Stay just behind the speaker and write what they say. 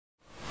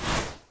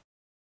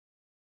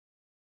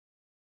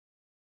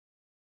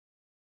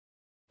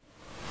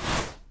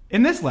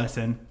In this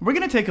lesson, we're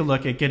going to take a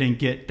look at getting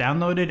Git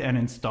downloaded and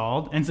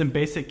installed and some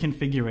basic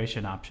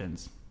configuration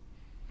options.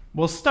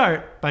 We'll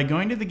start by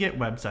going to the Git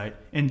website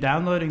and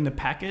downloading the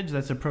package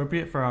that's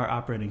appropriate for our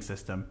operating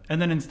system,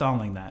 and then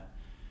installing that.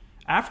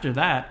 After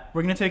that,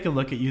 we're going to take a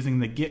look at using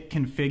the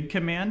gitconfig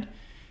command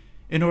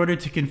in order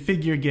to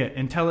configure Git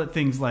and tell it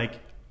things like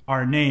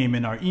our name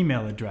and our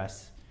email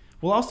address.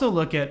 We'll also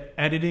look at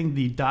editing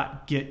the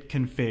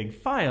 .gitconfig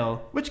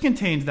file, which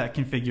contains that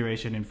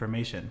configuration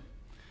information.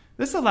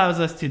 This allows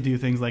us to do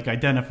things like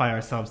identify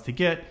ourselves to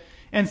Git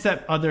and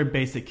set other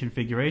basic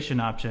configuration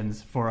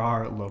options for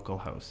our local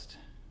host.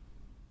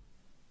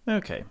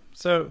 Okay,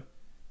 so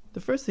the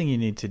first thing you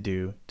need to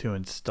do to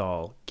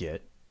install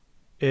Git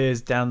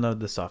is download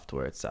the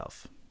software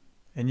itself.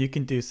 And you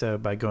can do so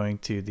by going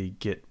to the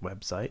Git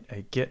website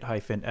at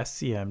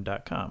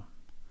git-scm.com.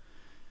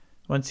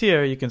 Once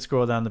here, you can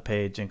scroll down the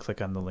page and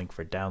click on the link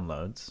for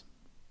downloads.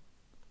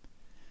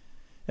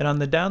 And on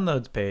the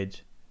downloads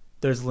page,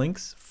 there's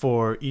links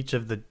for each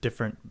of the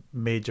different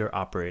major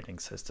operating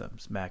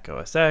systems: Mac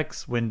OS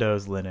X,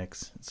 Windows,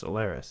 Linux, and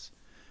Solaris.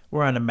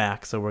 We're on a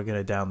Mac, so we're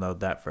going to download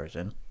that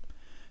version.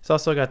 It's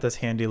also got this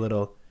handy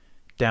little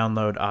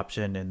download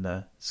option in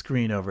the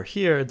screen over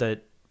here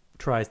that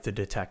tries to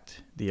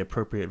detect the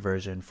appropriate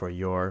version for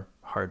your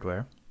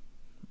hardware.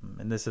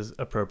 And this is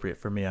appropriate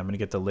for me. I'm going to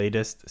get the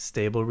latest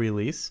stable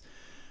release,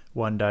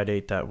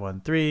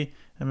 1.8.13.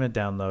 I'm going to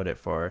download it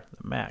for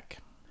the Mac.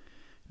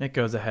 And it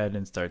goes ahead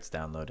and starts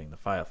downloading the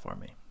file for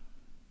me.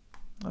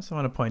 I also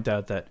want to point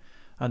out that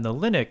on the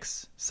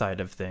Linux side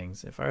of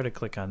things, if I were to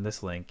click on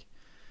this link,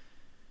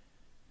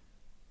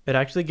 it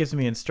actually gives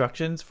me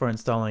instructions for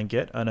installing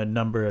Git on a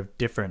number of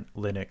different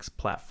Linux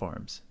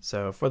platforms.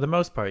 So for the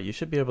most part, you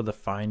should be able to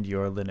find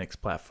your Linux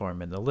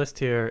platform in the list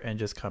here and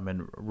just come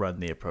and run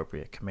the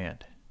appropriate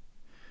command.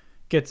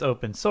 Git's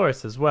open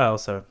source as well,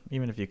 so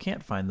even if you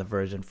can't find the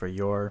version for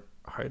your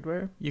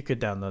hardware, you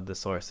could download the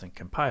source and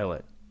compile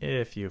it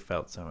if you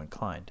felt so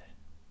inclined.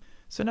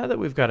 So now that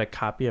we've got a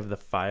copy of the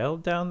file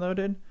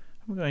downloaded,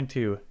 I'm going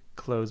to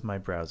close my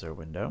browser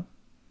window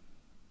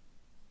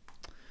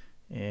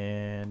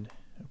and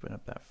open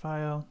up that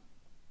file.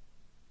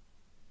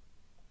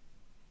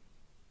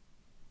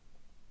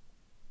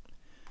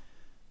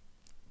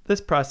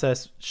 This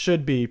process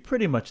should be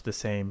pretty much the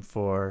same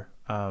for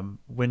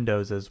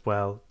Windows as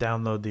well.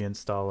 Download the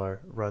installer,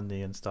 run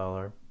the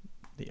installer.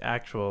 The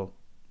actual,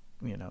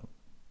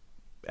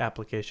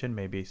 application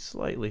may be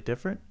slightly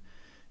different,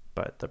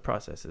 but the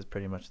process is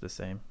pretty much the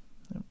same.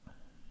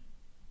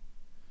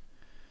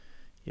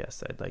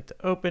 Yes, I'd like to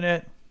open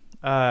it.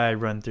 I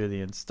run through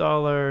the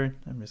installer.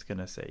 I'm just going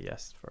to say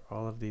yes for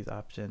all of these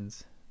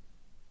options.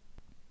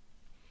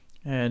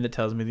 And it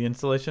tells me the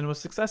installation was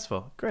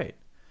successful. Great.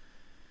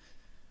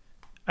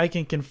 I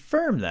can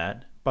confirm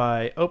that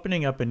by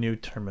opening up a new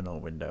terminal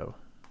window.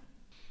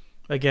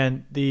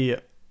 Again, the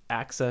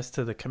access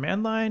to the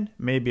command line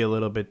may be a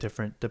little bit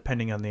different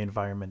depending on the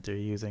environment you're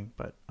using,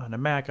 but on a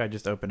Mac, I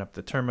just open up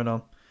the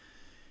terminal.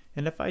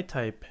 And if I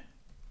type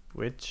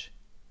which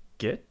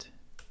git,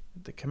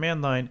 the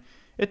command line,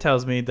 it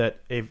tells me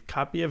that a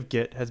copy of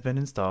Git has been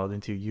installed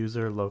into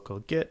user local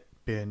git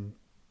bin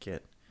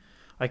git.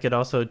 I could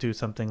also do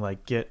something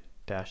like git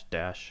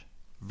 --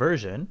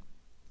 version,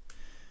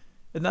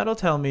 and that'll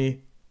tell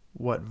me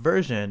what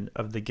version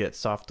of the Git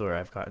software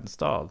I've got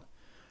installed.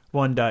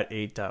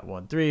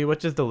 1.8.13,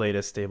 which is the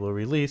latest stable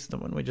release, the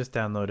one we just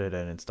downloaded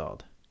and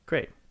installed.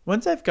 Great.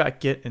 Once I've got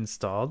Git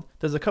installed,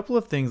 there's a couple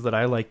of things that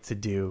I like to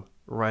do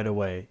right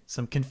away,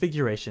 some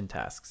configuration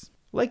tasks.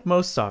 Like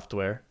most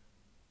software,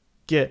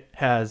 Git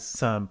has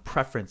some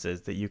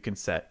preferences that you can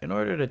set in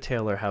order to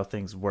tailor how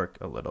things work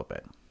a little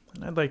bit.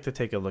 And I'd like to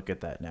take a look at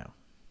that now.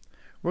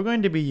 We're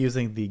going to be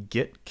using the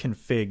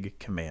gitconfig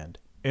command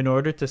in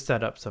order to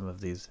set up some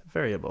of these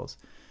variables.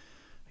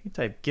 I can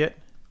type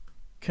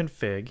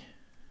gitconfig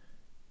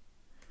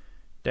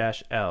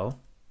 -L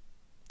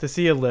to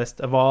see a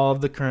list of all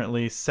of the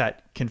currently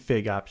set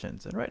config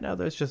options. And right now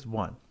there's just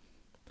one.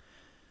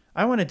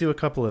 I want to do a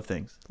couple of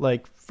things.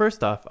 Like,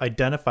 first off,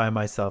 identify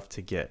myself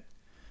to Git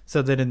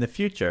so that in the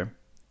future,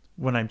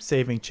 when I'm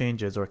saving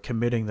changes or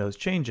committing those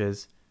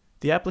changes,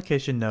 the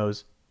application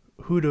knows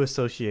who to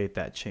associate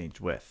that change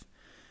with.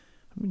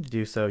 I'm going to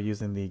do so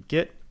using the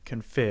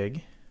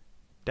gitconfig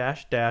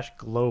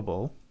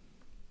 --global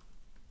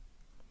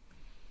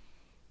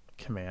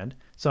command.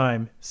 So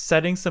I'm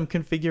setting some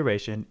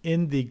configuration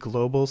in the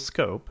global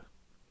scope,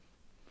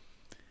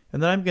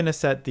 and then I'm going to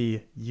set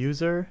the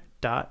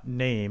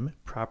user.name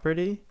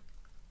property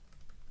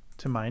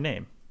to my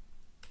name,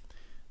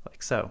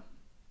 like so.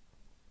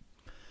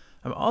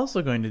 I'm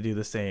also going to do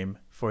the same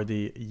for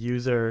the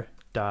user.email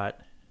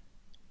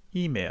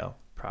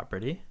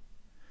property,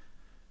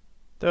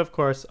 though of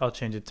course I'll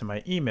change it to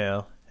my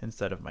email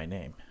instead of my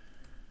name.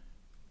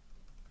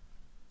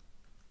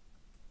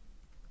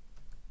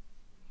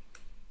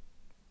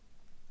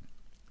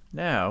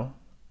 Now,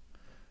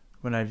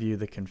 when I view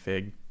the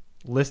config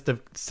list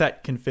of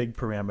set config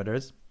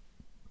parameters,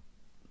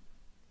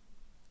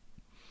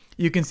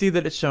 you can see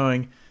that it's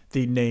showing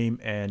the name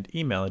and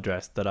email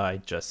address that I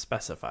just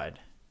specified.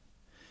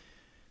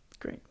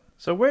 Great.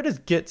 So where does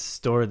Git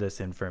store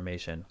this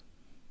information?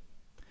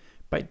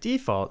 By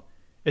default,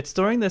 it's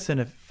storing this in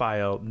a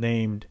file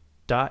named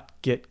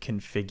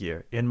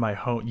 .gitconfigure in my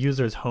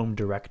user's home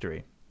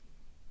directory.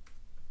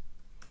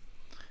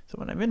 So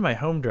when I'm in my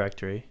home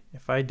directory,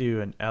 if I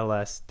do an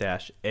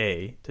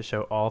ls-a to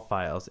show all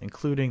files,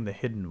 including the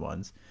hidden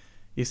ones,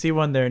 you see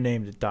one there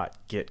named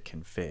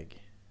 .gitconfig.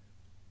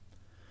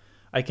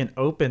 I can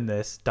open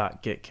this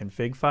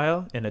 .gitconfig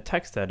file in a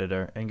text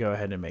editor and go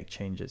ahead and make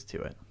changes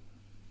to it.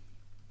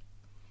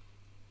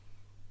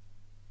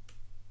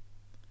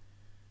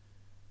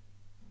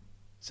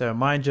 So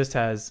mine just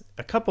has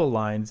a couple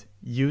lines,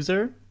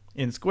 user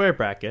in square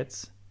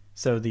brackets,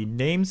 so the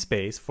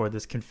namespace for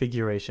this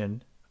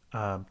configuration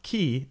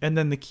key, and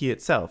then the key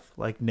itself,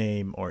 like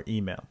name or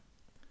email.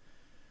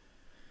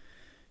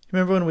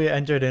 Remember when we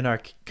entered in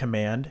our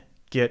command,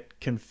 git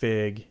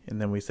config,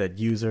 and then we said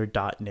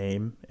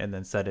user.name, and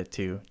then set it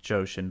to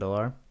Joe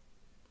Schindelar?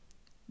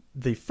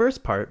 The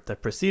first part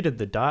that preceded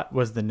the dot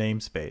was the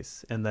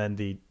namespace, and then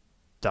the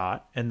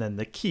dot, and then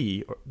the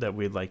key that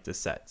we'd like to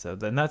set. So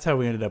then that's how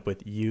we ended up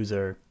with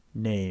user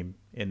name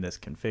in this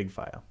config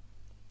file.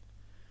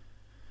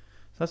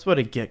 So that's what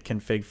a git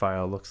config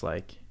file looks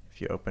like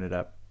if you open it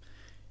up.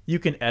 You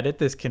can edit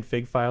this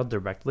config file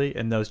directly,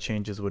 and those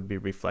changes would be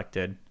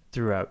reflected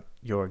throughout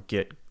your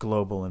Git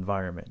global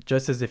environment,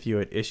 just as if you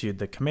had issued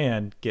the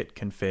command git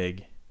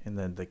config and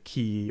then the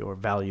key or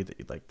value that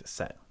you'd like to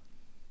set.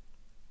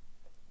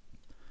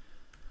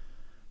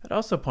 I'd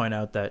also point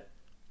out that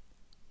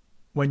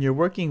when you're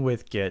working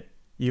with Git,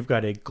 you've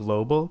got a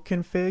global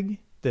config,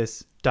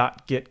 this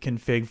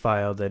 .gitconfig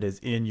file that is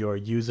in your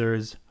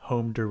user's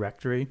home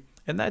directory,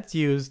 and that's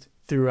used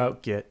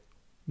throughout Git,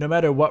 no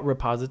matter what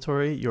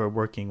repository you're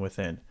working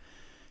within.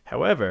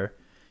 However,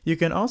 you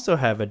can also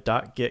have a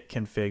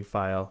 .gitconfig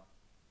file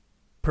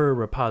per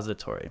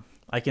repository.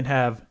 I can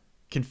have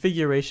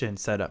configuration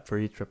set up for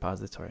each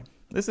repository.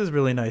 This is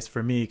really nice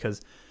for me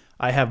because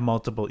I have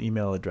multiple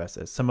email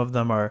addresses. Some of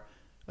them are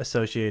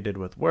associated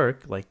with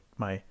work, like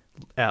my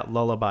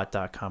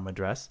 @lullabot.com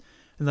address,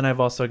 and then I've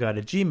also got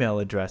a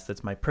Gmail address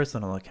that's my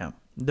personal account.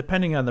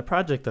 Depending on the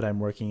project that I'm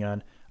working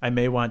on, I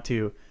may want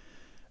to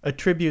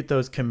attribute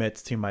those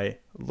commits to my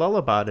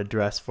Lullabot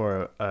address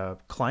for a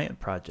client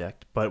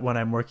project, but when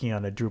I'm working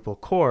on a Drupal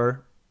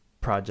core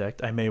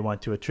project, I may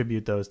want to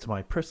attribute those to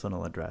my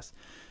personal address.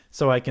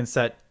 So I can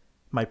set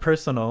my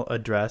personal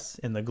address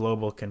in the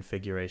global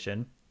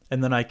configuration,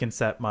 and then I can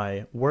set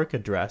my work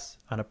address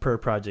on a per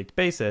project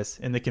basis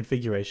in the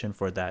configuration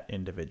for that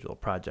individual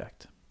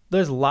project.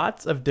 There's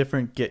lots of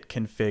different git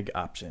config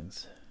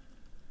options.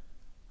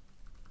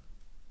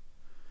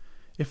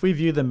 If we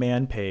view the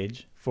man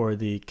page for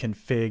the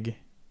config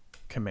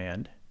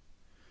command,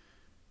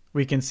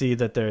 we can see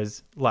that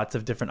there's lots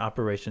of different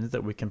operations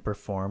that we can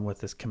perform with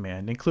this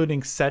command,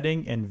 including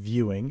setting and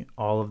viewing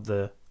all of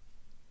the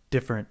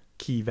different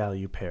key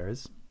value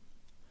pairs.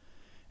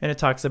 And it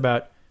talks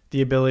about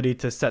the ability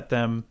to set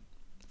them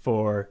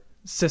for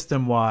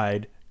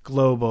system-wide,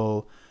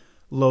 global,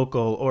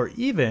 local, or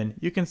even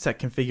you can set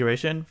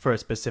configuration for a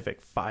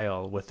specific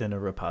file within a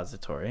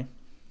repository,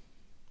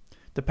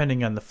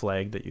 depending on the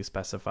flag that you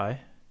specify.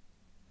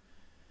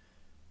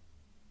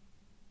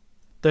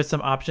 There's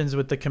some options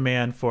with the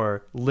command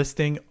for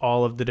listing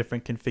all of the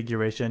different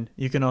configuration.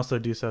 You can also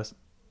do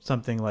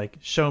something like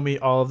show me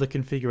all of the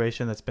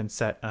configuration that's been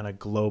set on a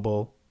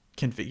global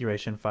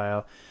configuration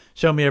file.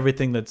 Show me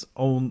everything that's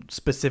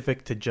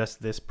specific to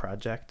just this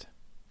project.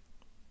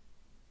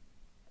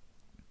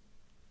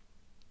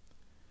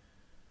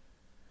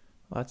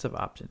 Lots of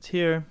options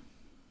here.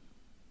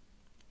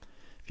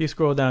 If you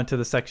scroll down to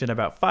the section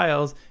about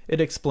files, it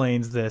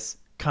explains this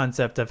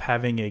concept of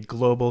having a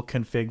global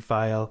config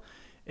file,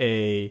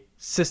 a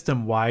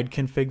system-wide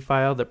config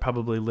file that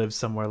probably lives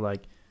somewhere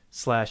like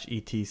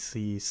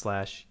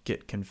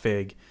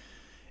 /etc/gitconfig.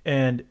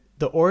 And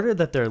the order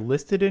that they're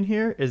listed in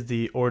here is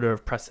the order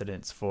of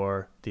precedence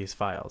for these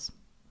files.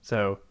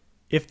 So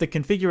if the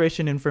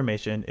configuration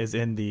information is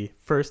in the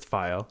first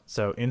file,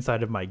 so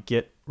inside of my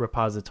Git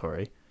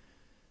repository,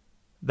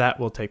 that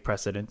will take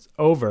precedence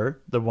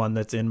over the one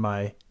that's in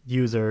my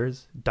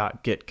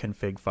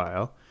users.gitconfig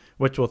file,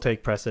 which will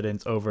take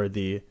precedence over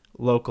the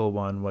local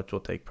one, which will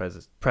take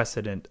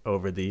precedent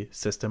over the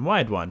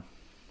system-wide one.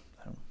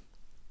 So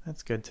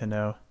that's good to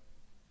know.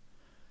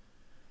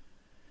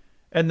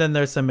 And then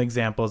there's some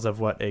examples of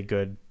what a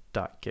good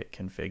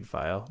 .gitconfig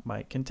file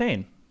might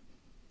contain.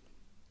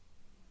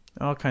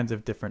 All kinds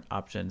of different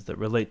options that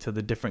relate to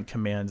the different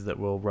commands that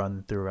we'll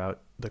run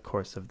throughout the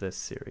course of this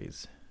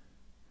series.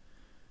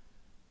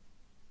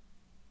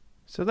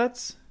 So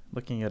that's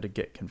looking at a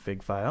git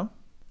config file.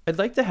 I'd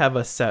like to have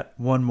us set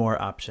one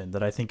more option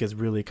that I think is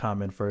really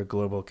common for a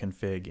global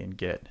config in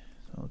Git.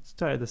 So let's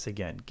try this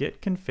again.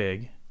 Git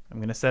config. I'm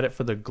going to set it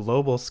for the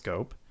global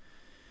scope.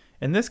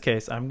 In this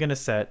case, I'm going to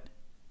set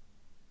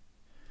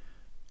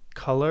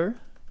color.ui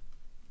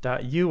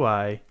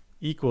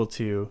equal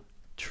to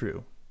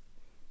true.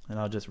 And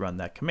I'll just run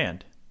that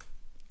command.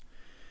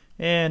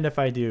 And if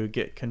I do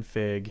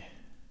gitconfig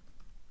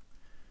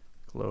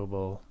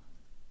global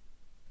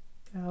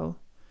L,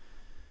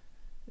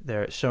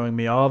 there it's showing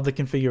me all of the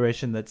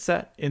configuration that's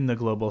set in the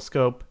global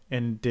scope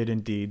and did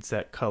indeed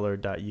set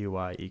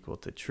color.ui equal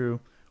to true.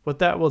 What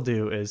that will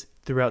do is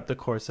throughout the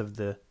course of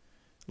the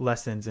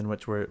lessons in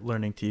which we're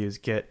learning to use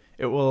Git,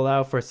 it will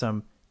allow for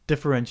some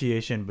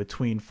differentiation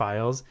between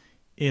files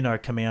in our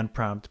command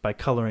prompt by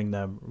coloring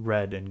them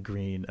red and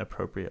green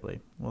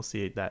appropriately. We'll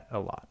see that a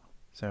lot.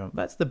 So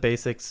that's the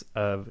basics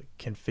of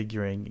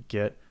configuring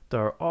Git.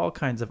 There are all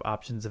kinds of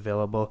options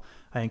available.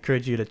 I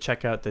encourage you to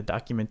check out the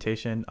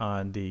documentation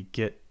on the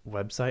Git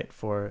website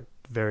for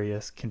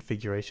various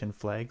configuration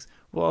flags.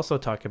 We'll also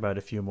talk about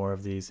a few more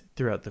of these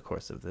throughout the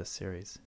course of this series.